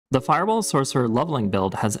The Firewall Sorcerer leveling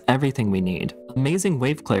build has everything we need. Amazing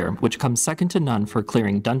wave clear, which comes second to none for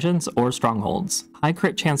clearing dungeons or strongholds. High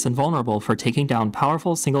crit chance and vulnerable for taking down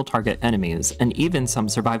powerful single target enemies, and even some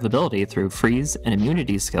survivability through freeze and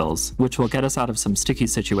immunity skills, which will get us out of some sticky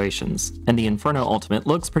situations. And the Inferno ultimate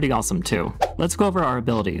looks pretty awesome too. Let's go over our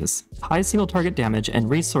abilities. High single target damage and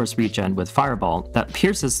resource regen with Fireball that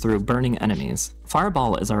pierces through burning enemies.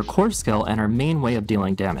 Fireball is our core skill and our main way of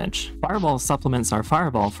dealing damage. Fireball supplements our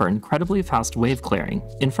Fireball for incredibly fast wave clearing.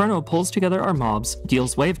 Inferno pulls together our mobs,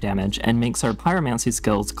 deals wave damage, and makes our pyromancy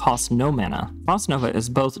skills cost no mana. Frost Nova is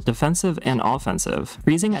both defensive and offensive,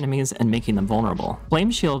 freezing enemies and making them vulnerable.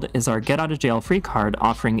 Flame Shield is our get out of jail free card,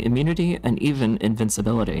 offering immunity and even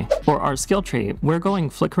invincibility. For our skill tree, we're going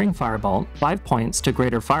Flickering Fireball, 5 points to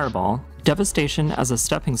Greater Fireball, Devastation as a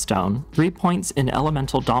stepping stone, 3 points in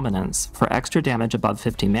Elemental Dominance for extra damage above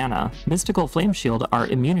 50 mana, Mystical Flame Shield our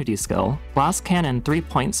immunity skill, Blast Cannon 3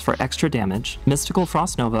 points for extra damage, Mystical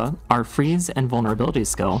Frost Nova our freeze and vulnerability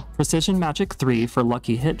skill, Precision Magic 3 for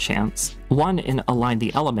lucky hit chance, 1 in Align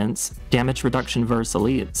the Elements, damage reduction versus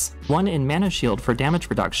elites, 1 in Mana Shield for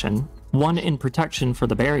damage reduction, 1 in Protection for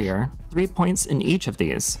the barrier, 3 points in each of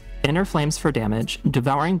these. Inner Flames for damage,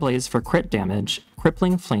 Devouring Blaze for crit damage,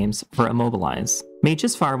 Crippling Flames for immobilize.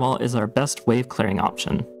 Mage's Firewall is our best wave clearing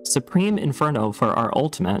option. Supreme Inferno for our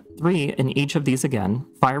ultimate, 3 in each of these again,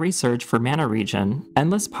 Fiery Surge for mana regen,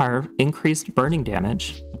 Endless Pyre increased burning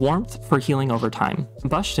damage, Warmth for healing over time.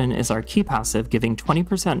 Combustion is our key passive giving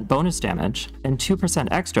 20% bonus damage and 2%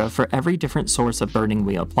 extra for every different source of burning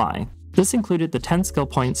we apply. This included the 10 skill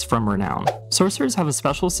points from Renown. Sorcerers have a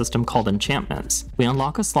special system called enchantments. We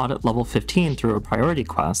unlock a slot at level 15 through a priority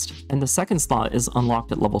quest, and the second slot is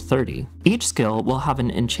unlocked at level 30. Each skill will have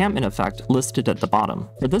an enchantment effect listed at the bottom.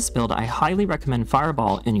 For this build, I highly recommend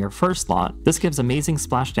Fireball in your first slot. This gives amazing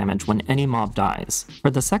splash damage when any mob dies.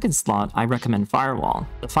 For the second slot, I recommend Firewall.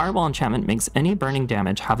 The Firewall enchantment makes any burning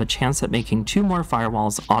damage have a chance at making 2 more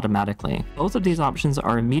Firewalls automatically. Both of these options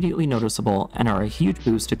are immediately noticeable and are a huge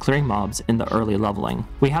boost to clearing mobs in the early leveling.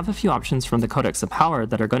 We have a few options from the Codex of Power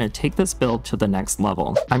that are going to take this build to the next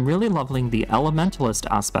level. I'm really leveling the Elementalist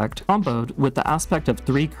aspect comboed with the aspect of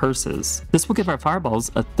 3 curses. This will give our Fireballs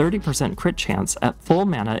a 30% crit chance at full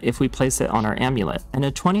mana if we place it on our amulet, and a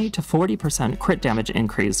 20 to 40% crit damage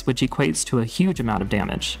increase, which equates to a huge amount of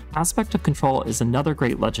damage. Aspect of Control is another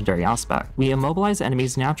great legendary aspect. We immobilize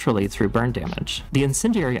enemies naturally through burn damage. The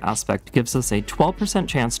Incendiary aspect gives us a 12%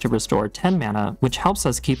 chance to restore 10 mana, which helps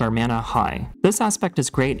us keep our mana high. This aspect is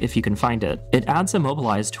great if you can find it. It adds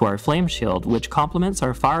Immobilize to our Flame Shield, which complements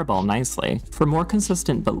our Fireball nicely. For more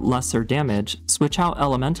consistent but lesser damage, switch out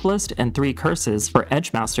Elementalist and 3 curses for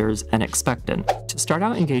Edgemasters and Expectant. To start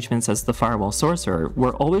out engagements as the Firewall Sorcerer,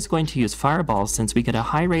 we're always going to use Fireball since we get a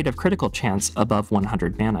high rate of critical chance above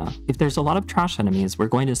 100 mana. If there's a lot of trash enemies, we're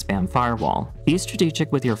going to spam Firewall. Be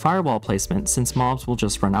strategic with your Firewall placement since mobs will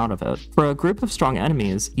just run out of it. For a group of strong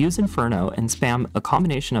enemies, use Inferno and spam a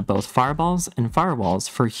combination of both Fireballs and Firewalls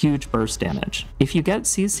for huge burst damage. If you get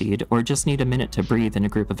CC'd or just need a minute to breathe in a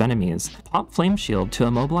group of enemies, pop Flame Shield to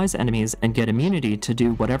immobilize enemies and get immunity to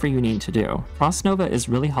do whatever you need to do. Frost Nova is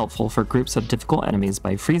really helpful for groups of difficult enemies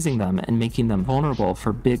by freezing them and making them vulnerable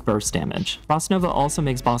for big burst damage. Frost Nova also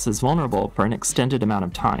makes bosses vulnerable for an extended amount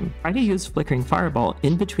of time. Try to use Flickering Fireball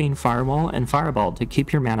in between Firewall and Fireball to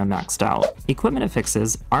keep your mana maxed out. Equipment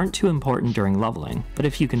affixes aren't too important during leveling, but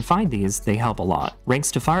if you can find these, they help a lot.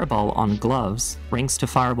 Ranks to Fireball on gloves, ranks to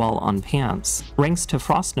Firewall on pants, ranks to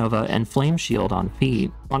Frost Nova and Flame Shield on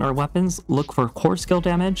feet. On our weapons, look for core skill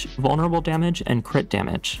damage, vulnerable damage, and crit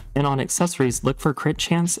damage. And on accessories, look for crit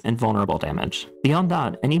chance and vulnerable damage. Beyond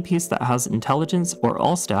that, any piece that has intelligence or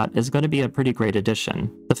all stat is going to be a pretty great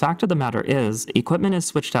addition. The fact of the matter is, equipment is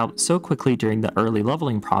switched out so quickly during the early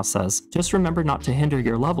leveling process, just remember not to hinder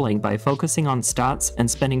your leveling by focusing on stats and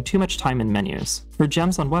spending too much time in menus. For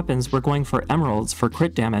gems on weapons, we're going for emeralds for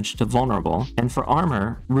crit damage to vulnerable, and for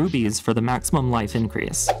armor, rubies for the maximum life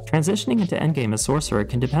increase. Transitioning into endgame as Sorcerer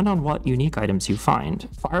can depend on what unique items you find.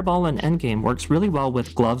 Fireball in endgame works really well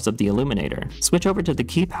with Gloves of the Illuminator. Switch over to the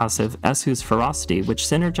key passive Esu's Ferocity, which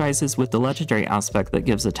synergizes with the legendary aspect that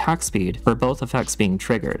gives attack speed for both effects being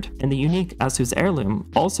triggered. And the unique Esu's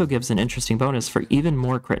Heirloom also gives an interesting bonus for even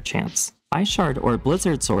more crit chance. Ice Shard or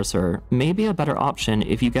Blizzard Sorcerer may be a better option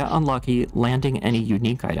if you get unlucky landing any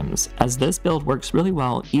unique items, as this build works really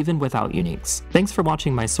well even without uniques. Thanks for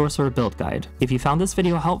watching my Sorcerer build guide. If you found this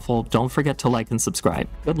video helpful, don't forget to like and subscribe.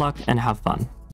 Good luck and have fun.